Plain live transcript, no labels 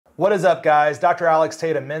What is up, guys? Dr. Alex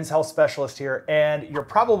Tatem, men's health specialist here, and you're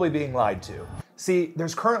probably being lied to. See,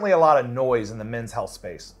 there's currently a lot of noise in the men's health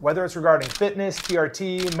space. Whether it's regarding fitness,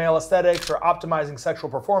 TRT, male aesthetics, or optimizing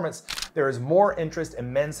sexual performance, there is more interest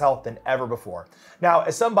in men's health than ever before. Now,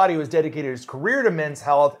 as somebody who has dedicated his career to men's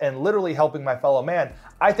health and literally helping my fellow man,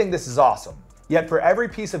 I think this is awesome. Yet for every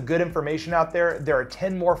piece of good information out there, there are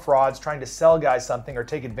 10 more frauds trying to sell guys something or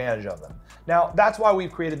take advantage of them. Now, that's why we've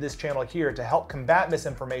created this channel here to help combat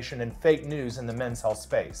misinformation and fake news in the men's health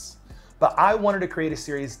space. But I wanted to create a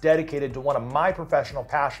series dedicated to one of my professional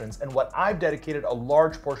passions and what I've dedicated a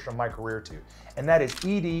large portion of my career to, and that is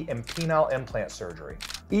ED and penile implant surgery.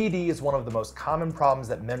 ED is one of the most common problems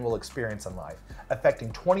that men will experience in life,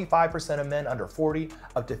 affecting 25% of men under 40,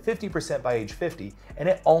 up to 50% by age 50, and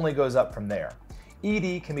it only goes up from there.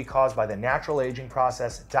 ED can be caused by the natural aging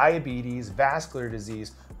process, diabetes, vascular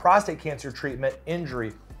disease, prostate cancer treatment,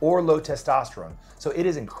 injury, or low testosterone. So it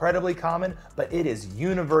is incredibly common, but it is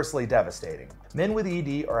universally devastating. Men with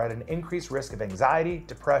ED are at an increased risk of anxiety,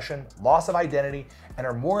 depression, loss of identity, and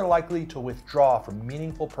are more likely to withdraw from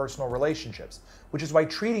meaningful personal relationships, which is why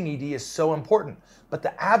treating ED is so important. But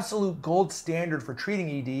the absolute gold standard for treating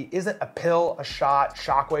ED isn't a pill, a shot,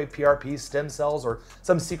 shockwave, PRP, stem cells, or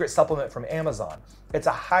some secret supplement from Amazon. It's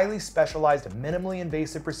a highly specialized, minimally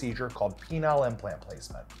invasive procedure called penile implant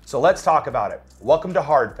placement. So let's talk about it. Welcome to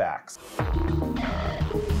Hard Facts.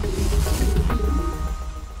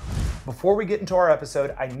 Before we get into our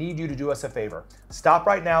episode, I need you to do us a favor. Stop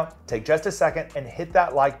right now, take just a second, and hit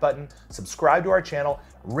that like button, subscribe to our channel,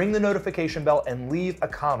 ring the notification bell, and leave a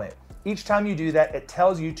comment. Each time you do that, it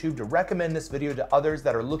tells YouTube to recommend this video to others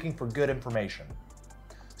that are looking for good information.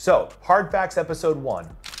 So, Hard Facts Episode 1,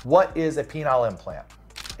 what is a penile implant?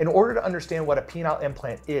 In order to understand what a penile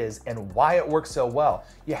implant is and why it works so well,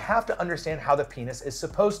 you have to understand how the penis is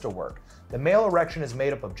supposed to work. The male erection is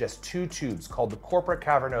made up of just two tubes called the corpora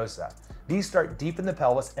cavernosa. These start deep in the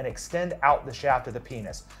pelvis and extend out the shaft of the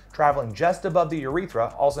penis, traveling just above the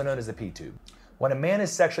urethra, also known as the P-tube. When a man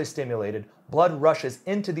is sexually stimulated, blood rushes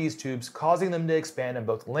into these tubes, causing them to expand in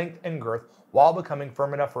both length and girth while becoming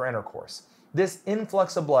firm enough for intercourse. This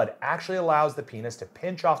influx of blood actually allows the penis to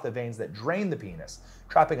pinch off the veins that drain the penis,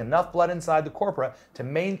 trapping enough blood inside the corpora to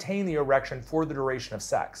maintain the erection for the duration of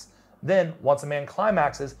sex. Then, once a man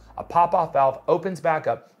climaxes, a pop-off valve opens back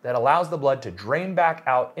up that allows the blood to drain back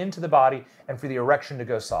out into the body and for the erection to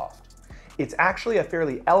go soft. It's actually a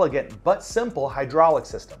fairly elegant but simple hydraulic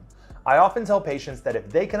system. I often tell patients that if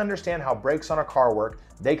they can understand how brakes on a car work,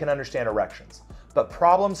 they can understand erections. But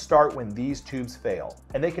problems start when these tubes fail,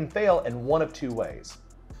 and they can fail in one of two ways.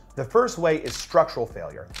 The first way is structural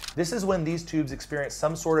failure. This is when these tubes experience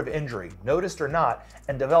some sort of injury, noticed or not,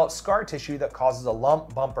 and develop scar tissue that causes a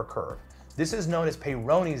lump, bump, or curve. This is known as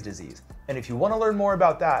Peyronie's disease, and if you want to learn more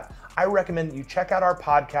about that, I recommend you check out our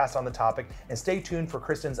podcast on the topic and stay tuned for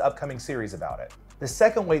Kristen's upcoming series about it. The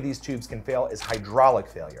second way these tubes can fail is hydraulic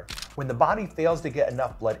failure. When the body fails to get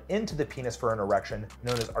enough blood into the penis for an erection,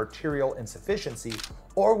 known as arterial insufficiency,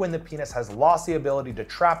 or when the penis has lost the ability to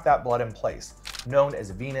trap that blood in place, known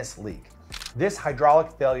as venous leak. This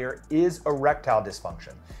hydraulic failure is erectile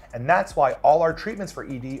dysfunction, and that's why all our treatments for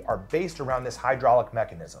ED are based around this hydraulic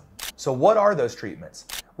mechanism. So what are those treatments?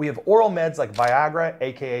 We have oral meds like Viagra,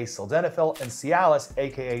 aka sildenafil, and Cialis,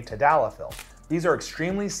 aka tadalafil. These are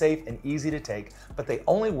extremely safe and easy to take, but they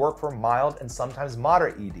only work for mild and sometimes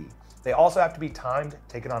moderate ED. They also have to be timed,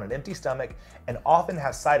 taken on an empty stomach, and often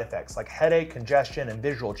have side effects like headache, congestion, and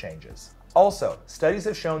visual changes. Also, studies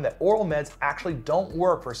have shown that oral meds actually don't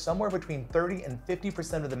work for somewhere between 30 and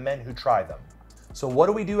 50% of the men who try them. So what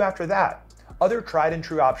do we do after that? Other tried and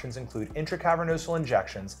true options include intracavernosal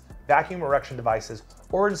injections, vacuum erection devices,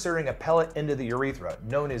 or inserting a pellet into the urethra,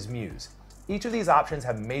 known as Muse. Each of these options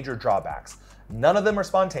have major drawbacks. None of them are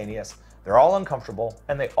spontaneous, they're all uncomfortable,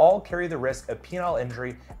 and they all carry the risk of penile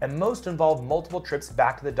injury, and most involve multiple trips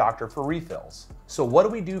back to the doctor for refills. So what do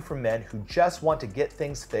we do for men who just want to get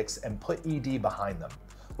things fixed and put ED behind them?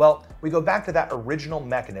 Well, we go back to that original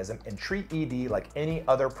mechanism and treat ED like any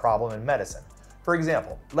other problem in medicine. For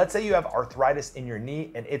example, let's say you have arthritis in your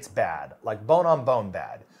knee and it's bad, like bone on bone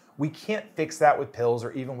bad. We can't fix that with pills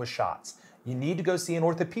or even with shots. You need to go see an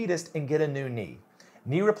orthopedist and get a new knee.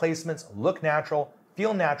 Knee replacements look natural,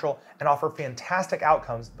 feel natural, and offer fantastic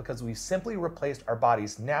outcomes because we've simply replaced our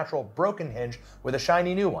body's natural broken hinge with a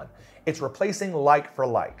shiny new one. It's replacing like for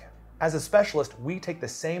like. As a specialist, we take the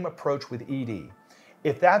same approach with ED.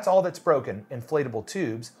 If that's all that's broken, inflatable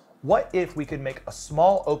tubes, what if we could make a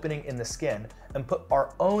small opening in the skin and put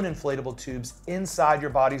our own inflatable tubes inside your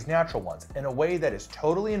body's natural ones in a way that is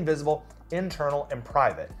totally invisible, internal, and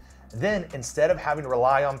private? Then, instead of having to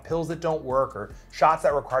rely on pills that don't work or shots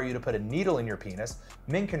that require you to put a needle in your penis,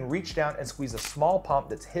 men can reach down and squeeze a small pump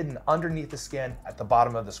that's hidden underneath the skin at the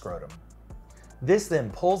bottom of the scrotum. This then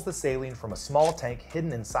pulls the saline from a small tank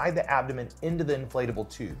hidden inside the abdomen into the inflatable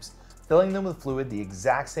tubes, filling them with fluid the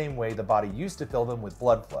exact same way the body used to fill them with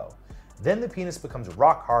blood flow. Then the penis becomes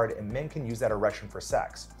rock hard and men can use that erection for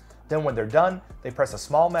sex. Then when they're done, they press a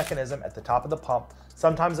small mechanism at the top of the pump,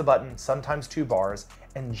 sometimes a button, sometimes 2 bars,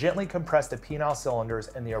 and gently compress the penile cylinders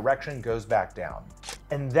and the erection goes back down.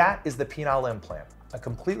 And that is the penile implant, a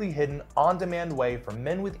completely hidden, on-demand way for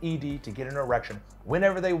men with ED to get an erection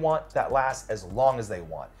whenever they want that lasts as long as they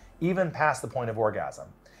want, even past the point of orgasm.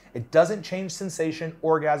 It doesn't change sensation,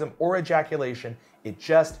 orgasm, or ejaculation, it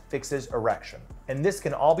just fixes erection. And this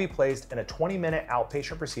can all be placed in a 20-minute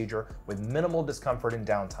outpatient procedure with minimal discomfort and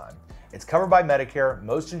downtime. It's covered by Medicare,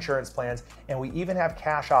 most insurance plans, and we even have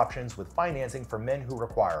cash options with financing for men who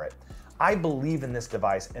require it. I believe in this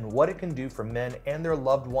device and what it can do for men and their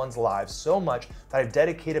loved ones' lives so much that I've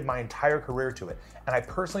dedicated my entire career to it, and I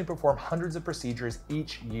personally perform hundreds of procedures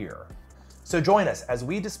each year. So join us as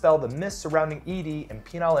we dispel the myths surrounding ED and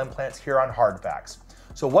penile implants here on Hard Facts.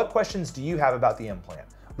 So what questions do you have about the implant?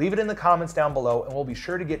 Leave it in the comments down below and we'll be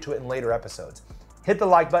sure to get to it in later episodes. Hit the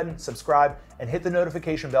like button, subscribe, and hit the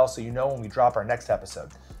notification bell so you know when we drop our next episode.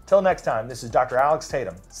 Till next time, this is Dr. Alex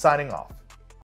Tatem, signing off.